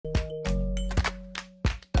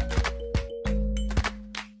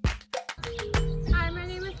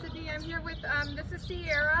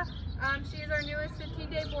Syerra. She is our newest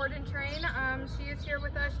 15-day board and train. She is here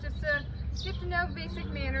with us just to get to know basic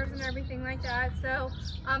manners and everything like that. So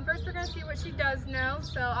first we're going to see what she does know.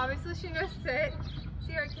 So obviously she knows sit.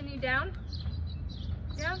 Syerra, can you down?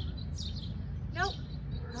 Down? Nope.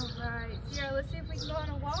 Alright, Syerra, let's see if we can go on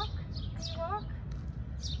a walk. Can you walk?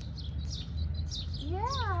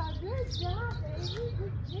 Yeah, good job, baby.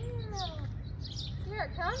 Good job. Syerra,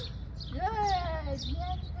 come. Good. Yes,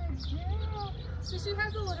 good job. So she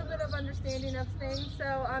has a little bit of understanding of things.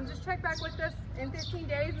 So just check back with us in 15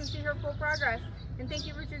 days and see her full progress. And thank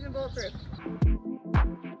you for choosing Bulletproof.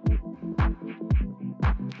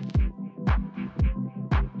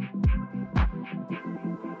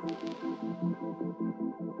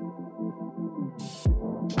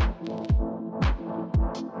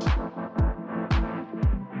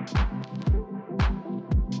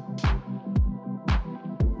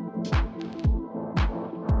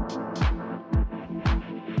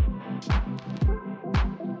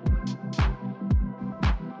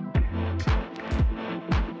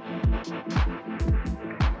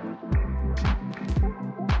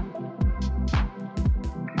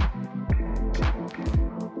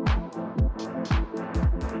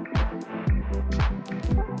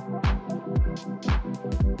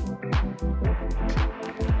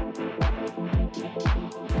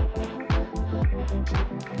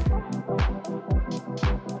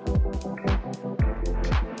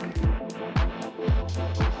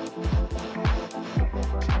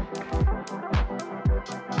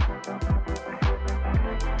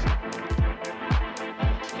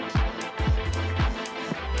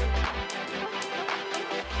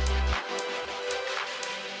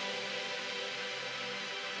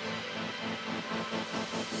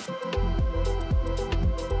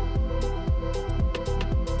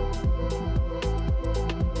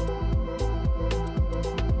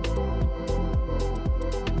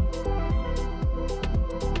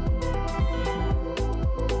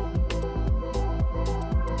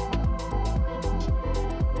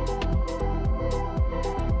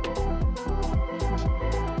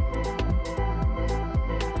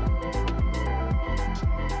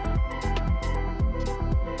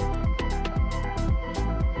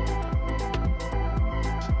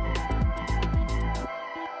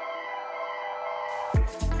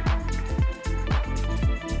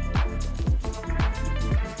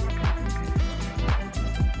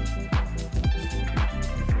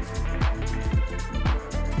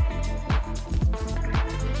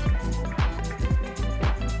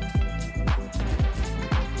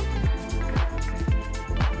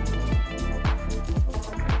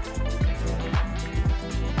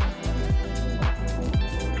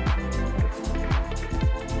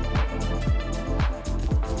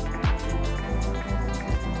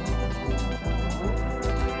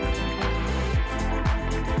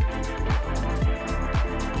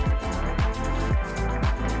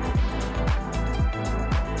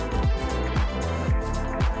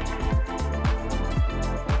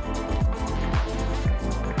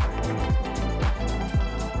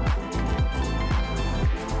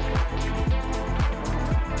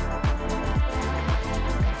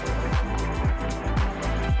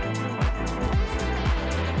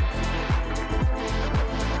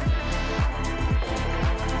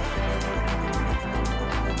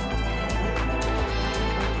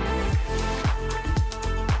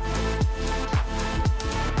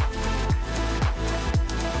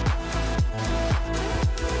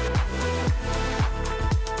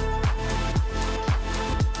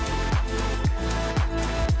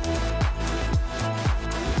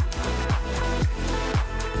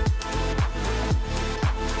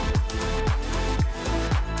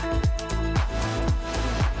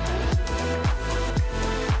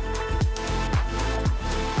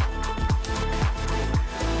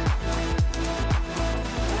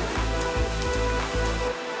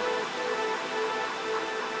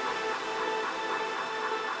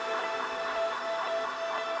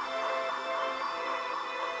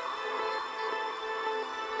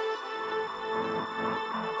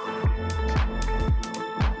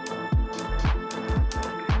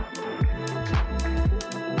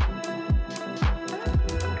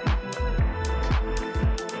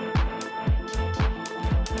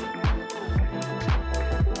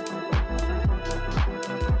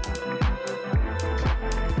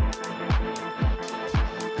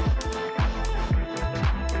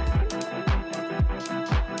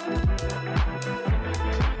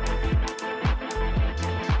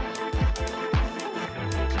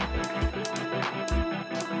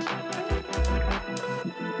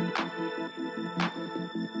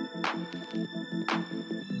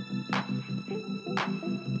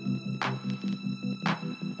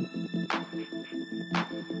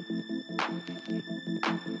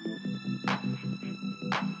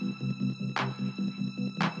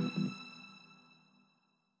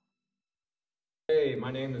 my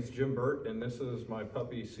name is Jim Burt, and this is my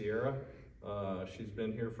puppy Syerra. She's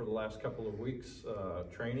been here for the last couple of weeks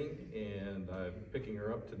training, and I'm picking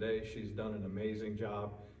her up today. She's done an amazing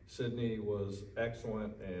job. Sydney was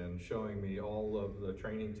excellent and showing me all of the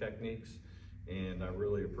training techniques, and I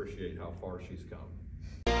really appreciate how far she's come.